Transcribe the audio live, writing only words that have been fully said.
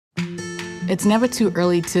It's never too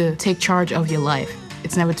early to take charge of your life.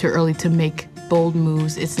 It's never too early to make bold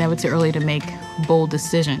moves. It's never too early to make bold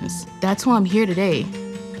decisions. That's why I'm here today.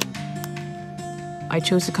 I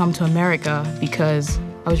chose to come to America because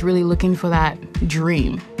I was really looking for that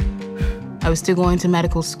dream. I was still going to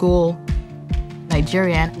medical school.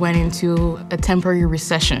 Nigeria went into a temporary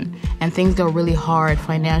recession and things got really hard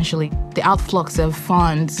financially. The outflux of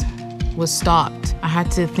funds was stopped. I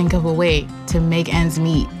had to think of a way to make ends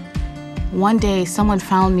meet. One day, someone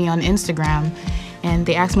found me on Instagram and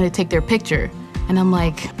they asked me to take their picture. And I'm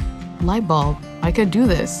like, light bulb, I could do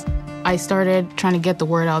this. I started trying to get the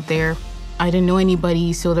word out there. I didn't know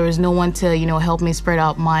anybody, so there was no one to, help me spread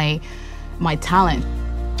out my talent.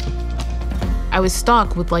 I was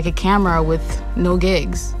stuck with like a camera with no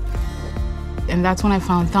gigs. And that's when I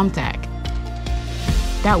found Thumbtack.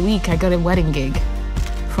 That week, I got a wedding gig.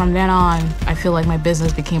 From then on, I feel like my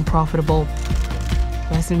business became profitable.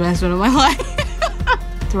 Best investment of my life.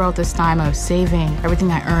 Throughout this time, I was saving.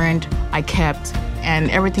 Everything I earned, I kept.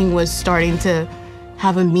 And everything was starting to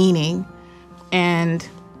have a meaning. And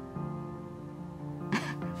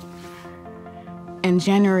in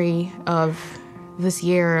January of this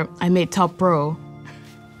year, I made Top Pro.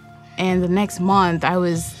 And the next month, I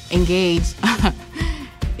was engaged.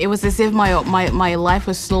 It was as if my life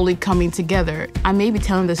was slowly coming together. I may be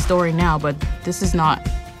telling this story now, but this is not,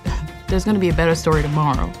 there's gonna be a better story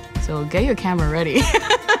tomorrow. So get your camera ready.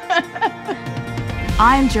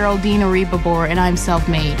 I'm Geraldine O, and I'm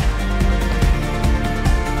self-made.